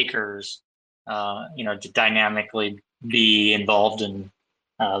and stakers, to dynamically be involved in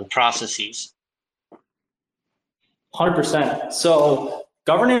the processes. 100%. So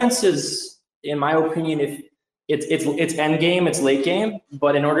governance is, in my opinion, if it's end game, it's late game,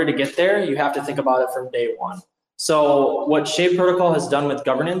 but in order to get there, you have to think about it from day one. So what Shade Protocol has done with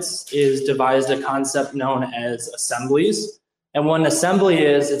governance is devised a concept known as assemblies. And what an assembly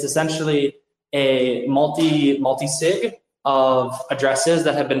is, it's essentially a multi-sig of addresses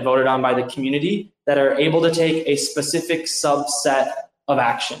that have been voted on by the community that are able to take a specific subset of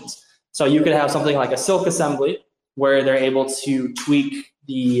actions. So you could have something like a Silk assembly, where they're able to tweak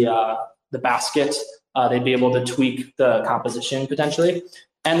the basket. They'd be able to tweak the composition potentially.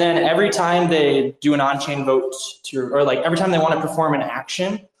 And then every time they do an on-chain vote every time they want to perform an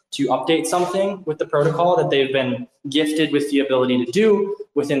action to update something with the protocol that they've been gifted with the ability to do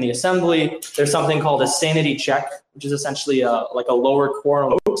within the assembly, there's something called a sanity check, which is essentially like a lower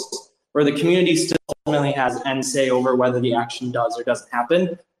quorum vote, where the community still ultimately has end say over whether the action does or doesn't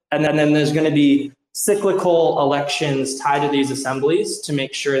happen. And then there's going to be cyclical elections tied to these assemblies to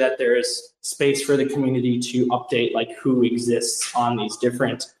make sure that there's space for the community to update like who exists on these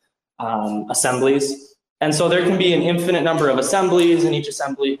different assemblies. And so there can be an infinite number of assemblies, and each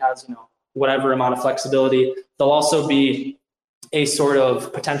assembly has, whatever amount of flexibility. There'll also be a sort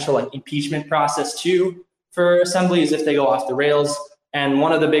of potential like impeachment process too for assemblies if they go off the rails. And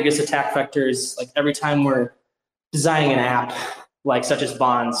one of the biggest attack vectors, like every time we're designing an app, like such as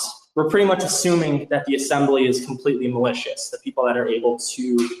Bonds, we're pretty much assuming that the assembly is completely malicious, the people that are able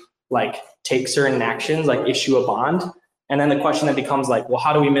to like take certain actions, like issue a bond. And then the question that becomes like, well,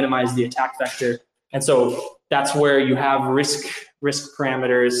 how do we minimize the attack vector? And so that's where you have risk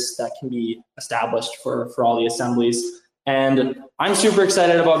parameters that can be established for all the assemblies. And I'm super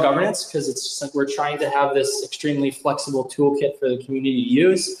excited about governance because it's just like we're trying to have this extremely flexible toolkit for the community to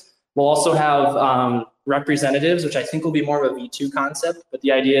use. We'll also have representatives, which I think will be more of a V2 concept, but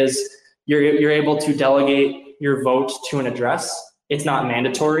the idea is you're able to delegate your vote to an address. It's not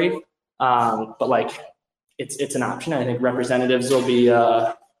mandatory, but like it's an option. I think representatives will be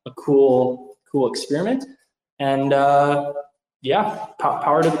a cool experiment, and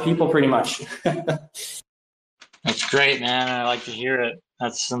power to the people, pretty much. That's great, man. I like to hear it.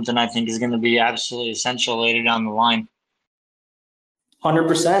 That's something I think is going to be absolutely essential later down the line.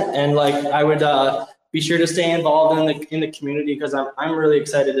 100%. And like I would be sure to stay involved in the community, because I'm really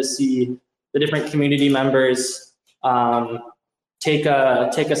excited to see the different community members take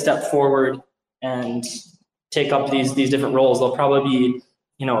a step forward and take up these different roles. There'll probably be,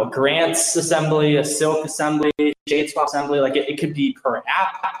 a grants assembly, a silk assembly, shade swap assembly. Like it could be per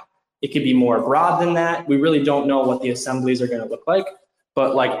app. It could be more broad than that. We really don't know what the assemblies are going to look like,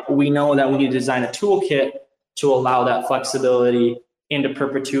 but like we know that we need to design a toolkit to allow that flexibility into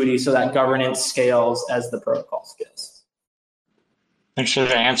perpetuity so that governance scales as the protocol scales. Thanks for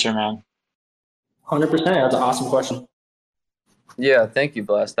the answer, man. 100%. That's an awesome question. Yeah, thank you,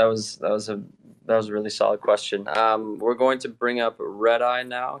 Blast. That was a really solid question. We're going to bring up Red Eye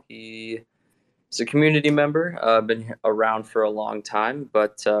now. He is a community member, been around for a long time,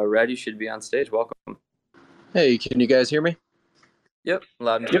 but Red, you should be on stage. Welcome. Hey, can you guys hear me? Yep,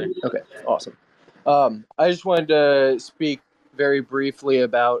 loud and clear. Okay, awesome. I just wanted to speak very briefly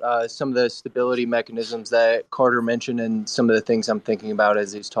about some of the stability mechanisms that Carter mentioned and some of the things I'm thinking about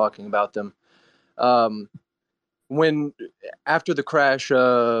as he's talking about them. After the crash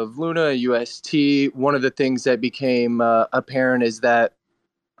of Luna, UST, one of the things that became apparent is that,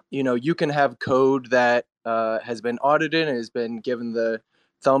 you can have code that has been audited and has been given the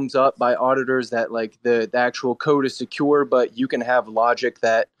thumbs up by auditors that like the actual code is secure, but you can have logic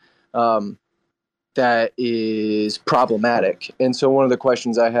that that is problematic. And so one of the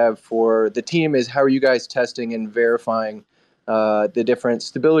questions I have for the team is, how are you guys testing and verifying the different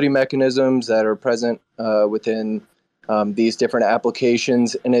stability mechanisms that are present within these different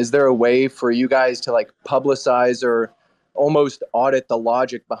applications? And is there a way for you guys to like publicize or almost audit the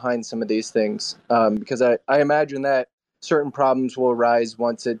logic behind some of these things? Because I imagine that certain problems will arise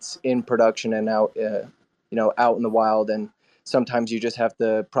once it's in production and out, out in the wild. And sometimes you just have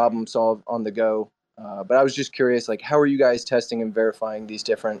to problem solve on the go. But I was just curious, like, how are you guys testing and verifying these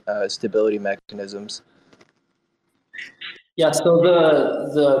different stability mechanisms? Yeah, so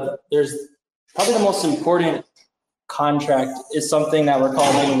there's probably the most important contract is something that we're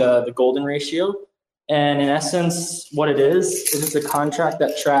calling the golden ratio. And in essence, what it is it's a contract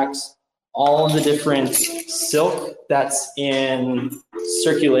that tracks all of the different silk that's in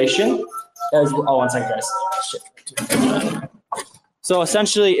circulation. One second, guys. So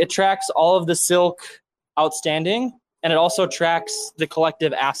essentially, it tracks all of the silk outstanding, and it also tracks the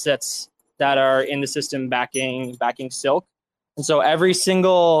collective assets that are in the system backing silk. And so every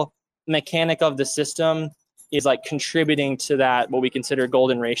single mechanic of the system is like contributing to that, what we consider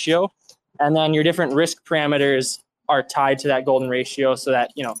golden ratio. And then your different risk parameters are tied to that golden ratio so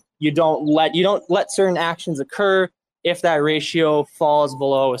that, you don't let certain actions occur if that ratio falls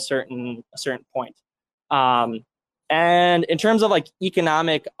below a certain point. And in terms of like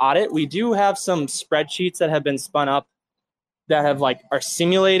economic audit, we do have some spreadsheets that have been spun up that have are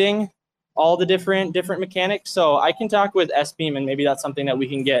simulating all the different mechanics. So I can talk with SBeam, and maybe that's something that we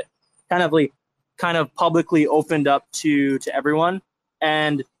can get kind of publicly opened up to everyone,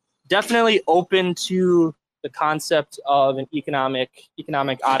 and definitely open to the concept of an economic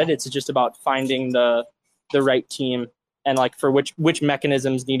audit. It's just about finding the right team and for which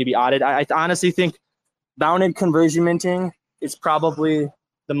mechanisms need to be audited. I honestly think bounded conversion minting is probably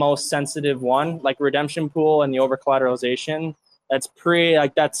the most sensitive one, like redemption pool and the over collateralization. That's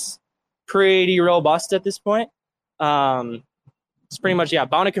pretty robust at this point. It's pretty much,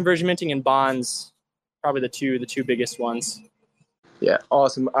 bounded conversion minting and bonds, probably the two biggest ones. Yeah,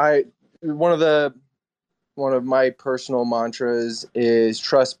 awesome. One of my personal mantras is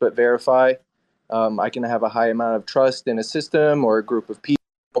trust but verify. I can have a high amount of trust in a system or a group of people,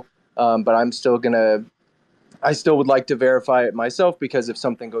 but I still would like to verify it myself, because if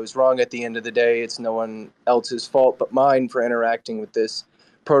something goes wrong at the end of the day, it's no one else's fault but mine for interacting with this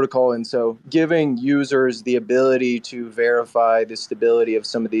protocol. And so giving users the ability to verify the stability of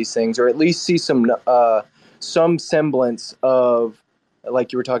some of these things, or at least see some semblance of,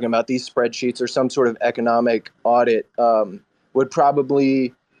 like you were talking about, these spreadsheets or some sort of economic audit, would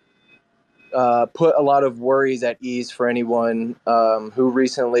probably put a lot of worries at ease for anyone who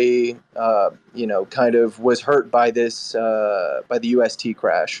recently, kind of was hurt by this, by the UST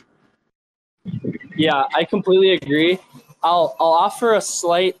crash. Yeah, I completely agree. I'll offer a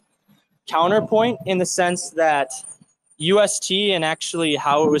slight counterpoint in the sense that UST and actually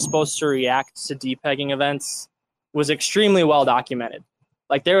how it was supposed to react to depegging events was extremely well documented.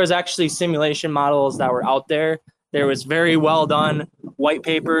 There was actually simulation models that were out there. There was very well done white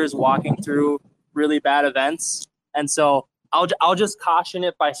papers walking through really bad events. And so I'll just caution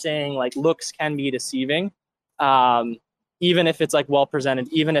it by saying looks can be deceiving, even if it's well presented,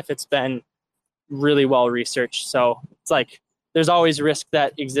 even if it's been really well researched. So it's there's always risk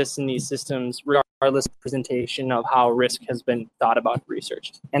that exists in these systems, regardless regardless of presentation of how risk has been thought about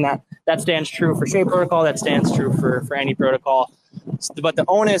research. And that stands true for Shade Protocol, that stands true for any protocol. But the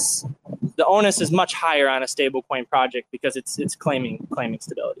onus is much higher on a stablecoin project because it's claiming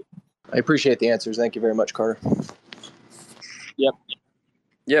stability. I appreciate the answers. Thank you very much, Carter. Yep.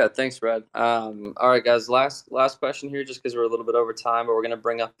 Yeah, thanks, Brad. All right, guys, last question here, just because we're a little bit over time, but we're going to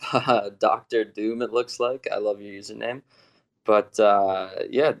bring up Dr. Doom, it looks like. I love your username. But,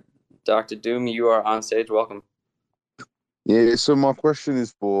 yeah, Dr. Doom, you are on stage. Welcome. Yeah, so my question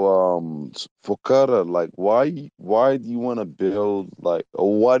is for Carter, like why do you want to build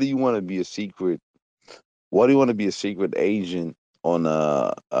or why do you want to be a secret agent on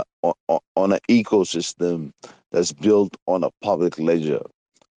an ecosystem that's built on a public ledger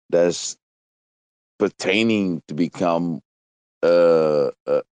that's pertaining to become a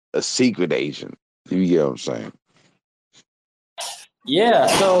secret agent? You get what I'm saying? Yeah,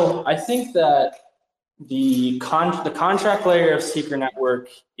 so I think that the contract layer of Secret Network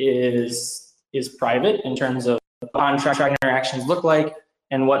is private in terms of contract interactions look like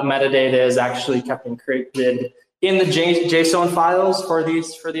and what metadata is actually kept encrypted in the JSON files for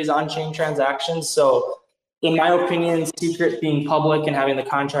these on-chain transactions. So in my opinion, Secret being public and having the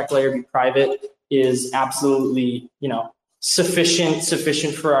contract layer be private is absolutely,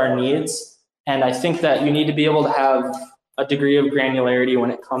 sufficient for our needs. And I think that you need to be able to have a degree of granularity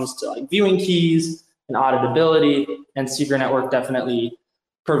when it comes to like viewing keys and auditability, and Secret Network definitely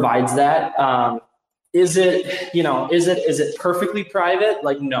provides that. Is it perfectly private?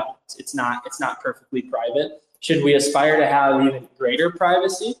 Like, no, it's not perfectly private. Should we aspire to have even greater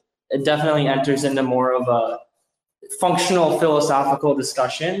privacy? It definitely enters into more of a functional philosophical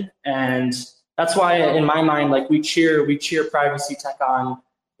discussion. And that's why in my mind, like we cheer privacy tech on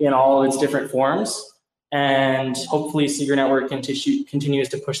in all of its different forms. And hopefully Secret Network continues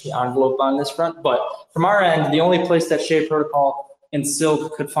to push the envelope on this front. But from our end, the only place that Shade Protocol and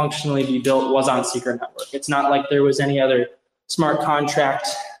Silk could functionally be built was on Secret Network. It's not like there was any other smart contract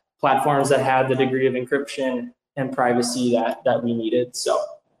platforms that had the degree of encryption and privacy that we needed. So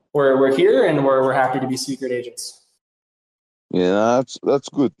we're here and we're happy to be secret agents. Yeah, that's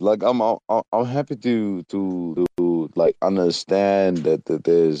good. Like I'm happy to like understand that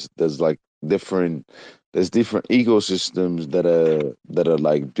there's like different ecosystems that are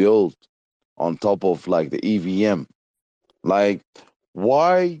like built on top of like the EVM. Like,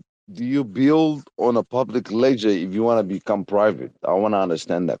 why do you build on a public ledger if you want to become private? I want to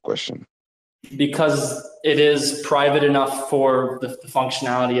understand that question. Because it is private enough for the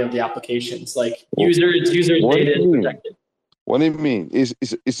functionality of the applications. Like users data is protected. What do you mean?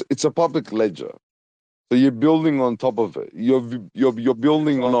 It's a public ledger. So you're building on top of it. You're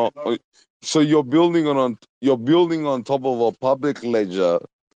building on top of a public ledger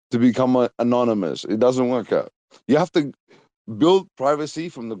to become anonymous. It doesn't work out. You have to build privacy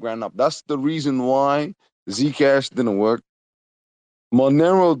from the ground up. That's the reason why Zcash didn't work.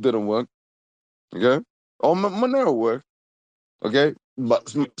 Monero didn't work. Okay? Oh, Monero worked. Okay?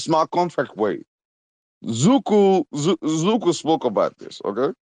 But smart contract way. Zuku spoke about this.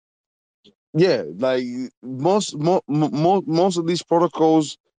 Okay? Yeah, like most of these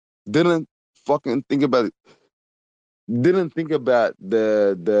protocols didn't fucking think about it. Didn't think about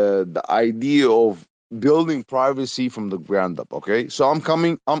the idea of building privacy from the ground up. Okay, so I'm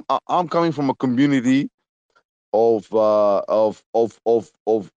coming from a community of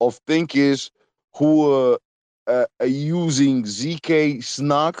thinkers who are using ZK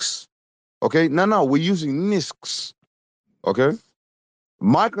snarks. Okay, no, we're using NISCs. Okay.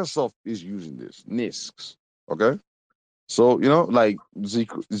 Microsoft is using this NISCs, okay? So like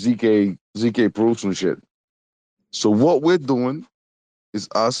ZK proofs and shit. So what we're doing is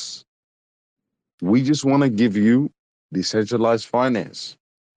we just want to give you decentralized finance,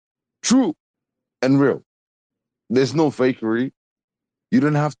 true and real. There's no fakery. You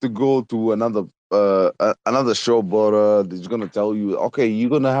don't have to go to another showboater that's gonna tell you, okay,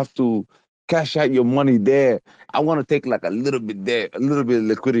 you're gonna have to cash out your money there. I want to take like a little bit there, a little bit of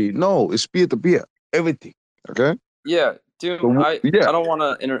liquidity. No, it's peer to peer, everything. Okay. Yeah, dude. So, I don't want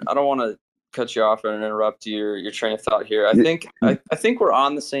to cut you off and interrupt your train of thought here. I think we're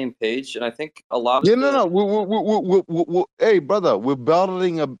on the same page, and I think a lot of no. Hey, brother, we're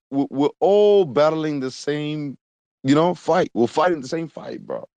all battling the same, fight. We're fighting the same fight,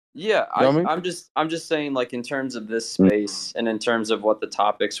 bro. Yeah, You know what I mean? I'm just saying, like, in terms of this space and in terms of what the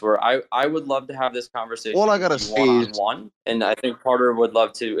topics were, I would love to have this conversation All I with gotta you say is, one-on-one, and I think Carter would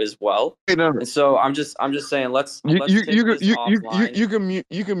love to as well. hey, no, And so I'm just saying, let's take this offline.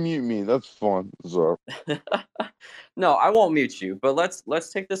 you can mute me. That's fine. So No, I won't mute you, but let's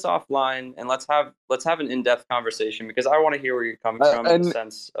take this offline and let's have an in-depth conversation, because I want to hear where you're coming from in the and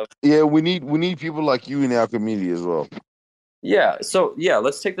sense of yeah, we need people like you in our community as well. yeah. So yeah,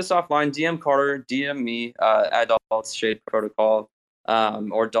 let's take this offline. DM Carter, DM me, Adults Shade Protocol,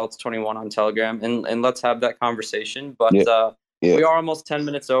 or Adults21 on Telegram, and let's have that conversation. But Yeah. we are almost 10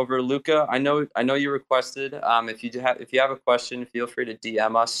 minutes over. Luca, I know you requested. If you have a question, feel free to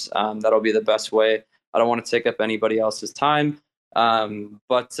DM us. That'll be the best way. I don't want to take up anybody else's time.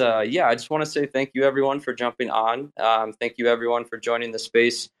 But yeah, I just want to say thank you everyone for jumping on. Thank you everyone for joining the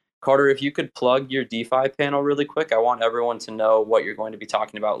space. Carter, if you could plug your DeFi panel really quick, I want everyone to know what you're going to be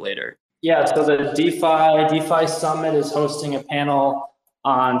talking about later. Yeah, so the DeFi Summit is hosting a panel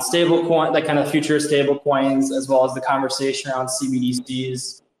on stablecoin, like kind of future stablecoins, as well as the conversation around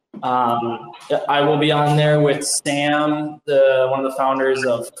CBDCs. I will be on there with Sam, one of the founders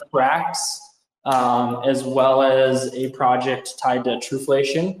of Frax, as well as a project tied to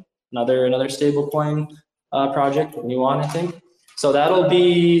Truflation, another stablecoin project, a new one, I think. So that'll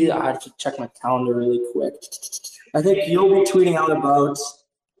be, I have to check my calendar really quick. I think you'll be tweeting out about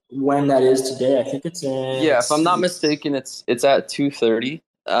when that is today. I think it's in... Yeah, if I'm not mistaken, it's at 2:30.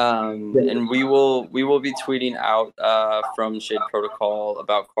 And we will be tweeting out from Shade Protocol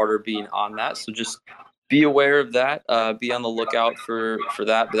about Carter being on that. So just be aware of that. Be on the lookout for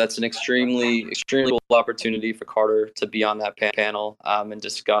that. But that's an extremely cool opportunity for Carter to be on that panel and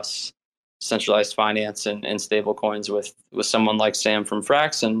discuss centralized finance and stable coins with someone like Sam from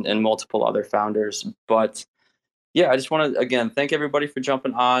Frax and multiple other founders. But yeah, I just want to, again, thank everybody for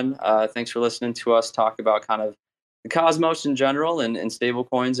jumping on. Thanks for listening to us talk about kind of the cosmos in general and stable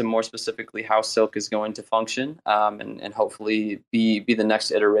coins, and more specifically how Silk is going to function and hopefully be the next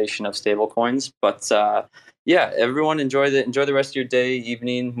iteration of stable coins. But yeah, everyone enjoy the rest of your day,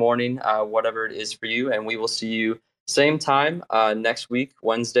 evening, morning, whatever it is for you. And we will see you same time next week,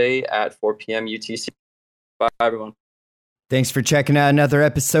 Wednesday at 4 p.m. UTC. Bye, everyone. Thanks for checking out another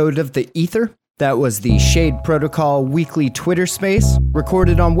episode of The Ether. That was the Shade Protocol weekly Twitter space,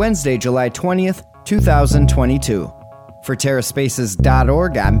 recorded on Wednesday, July 20th, 2022. For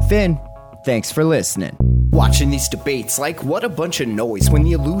TerraSpaces.org, I'm Finn. Thanks for listening. Watching these debates like what a bunch of noise when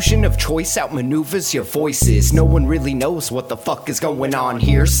the illusion of choice outmaneuvers your voices. No one really knows what the fuck is going on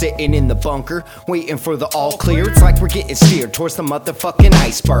here. Sitting in the bunker, waiting for the all clear. It's like we're getting steered towards the motherfucking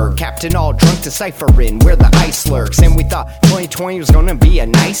iceberg. Captain all drunk deciphering where the ice lurks. And we thought 2020 was gonna be a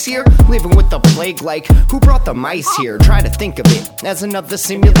nice year, living with the plague like who brought the mice here? Try to think of it as another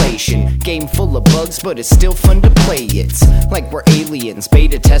simulation, game full of bugs, but it's still fun to play. It's like we're aliens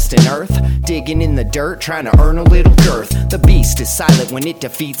beta testing Earth, digging in the dirt, trying to earn a little girth. The beast is silent when it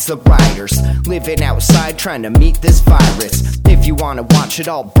defeats the riders, living outside trying to meet this virus. If you wanna watch it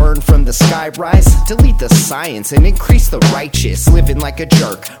all burn from the sky rise, delete the science and increase the righteous. Living like a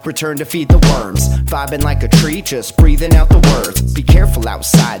jerk, return to feed the worms. Vibing like a tree, just breathing out the words. Be careful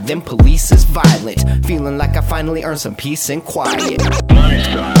outside, them police is violent. Feeling like I finally earned some peace and quiet. My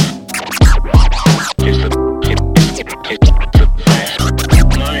style is the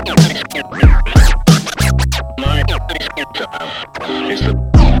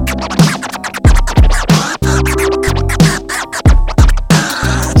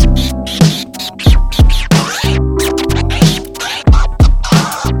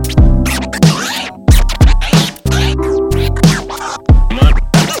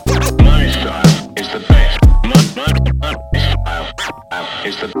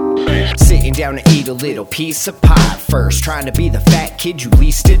Sitting down to eat a little piece of pie first, trying to be the fat kid you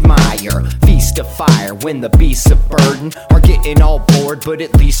least admire. Feast of fire when the beasts of burden are getting all bored, but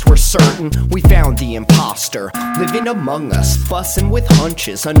at least we're certain we found the imposter living among us, fussing with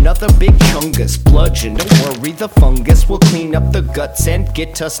hunches. Another big chungus bludgeon. Don't worry, the fungus will clean up the guts and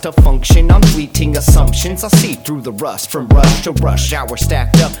get us to function on fleeting assumptions. I see through the rust from rush to rush hour,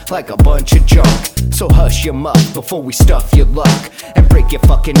 stacked up like a bunch of junk. So hush your muff before we stuff your luck and break your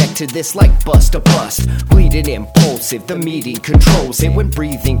fucking neck to this like bust a bust. Bleeding impulsive, the meeting controls it when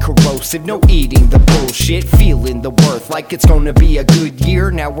breathing corrosive. No eating the bullshit, feeling the worth like it's gonna be a good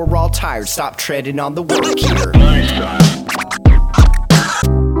year. Now we're all tired, stop treading on the work here. my style.